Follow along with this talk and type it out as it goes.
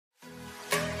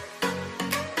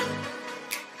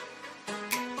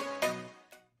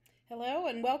Hello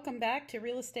and welcome back to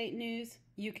Real Estate News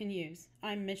You Can Use.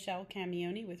 I'm Michelle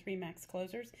Camaioni with RE/MAX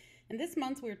Closers, and this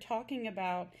month we're talking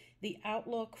about the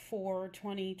outlook for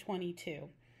 2022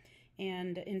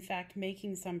 and, in fact,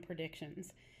 making some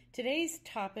predictions. Today's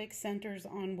topic centers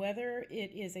on whether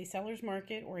it is a seller's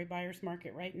market or a buyer's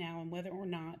market right now and whether or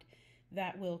not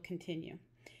that will continue.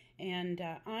 And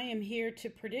I am here to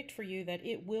predict for you that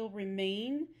it will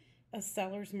remain a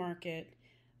seller's market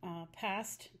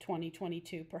past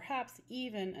 2022, perhaps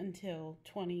even until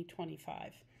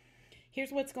 2025.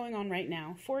 Here's what's going on right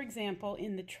now. For example,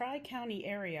 in the Tri-County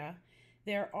area,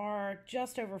 there are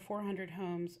just over 400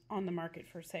 homes on the market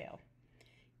for sale.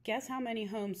 Guess how many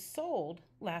homes sold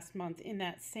last month in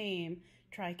that same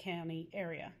Tri-County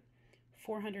area?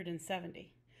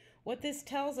 470. What this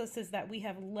tells us is that we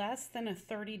have less than a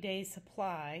 30-day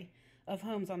supply of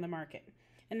homes on the market.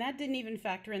 And that didn't even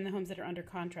factor in the homes that are under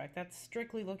contract. That's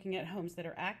strictly looking at homes that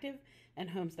are active and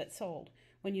homes that sold.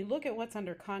 When you look at what's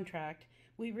under contract,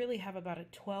 we really have about a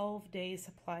 12-day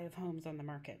supply of homes on the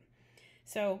market.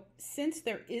 So since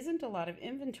there isn't a lot of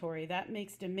inventory, that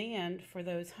makes demand for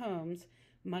those homes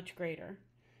much greater.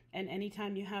 And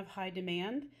anytime you have high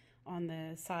demand on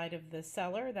the side of the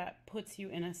seller, that puts you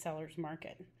in a seller's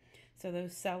market. So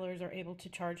those sellers are able to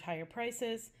charge higher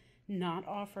prices, not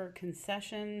offer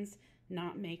concessions,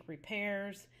 not make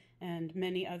repairs, and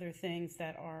many other things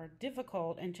that are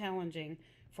difficult and challenging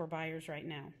for buyers right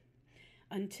now.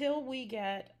 Until we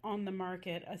get on the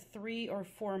market a 3 or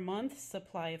 4 month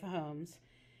supply of homes,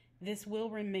 this will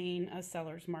remain a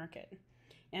seller's market.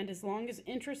 And as long as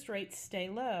interest rates stay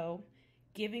low,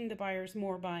 giving the buyers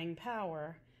more buying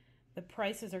power, the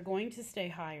prices are going to stay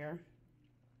higher,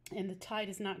 and the tide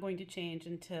is not going to change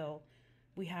until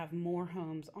we have more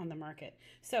homes on the market.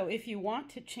 So if you want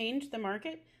to change the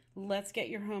market, let's get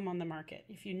your home on the market.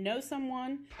 If you know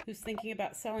someone who's thinking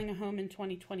about selling a home in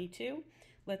 2022,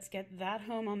 let's get that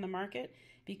home on the market,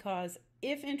 because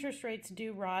if interest rates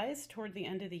do rise toward the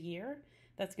end of the year,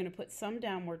 that's going to put some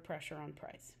downward pressure on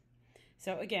price.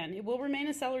 So again, it will remain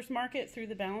a seller's market through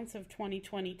the balance of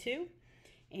 2022.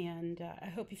 And I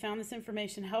hope you found this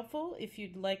information helpful. If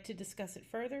you'd like to discuss it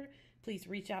further, please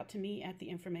reach out to me at the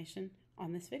information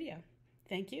on this video.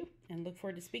 Thank you, and look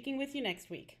forward to speaking with you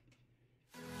next week.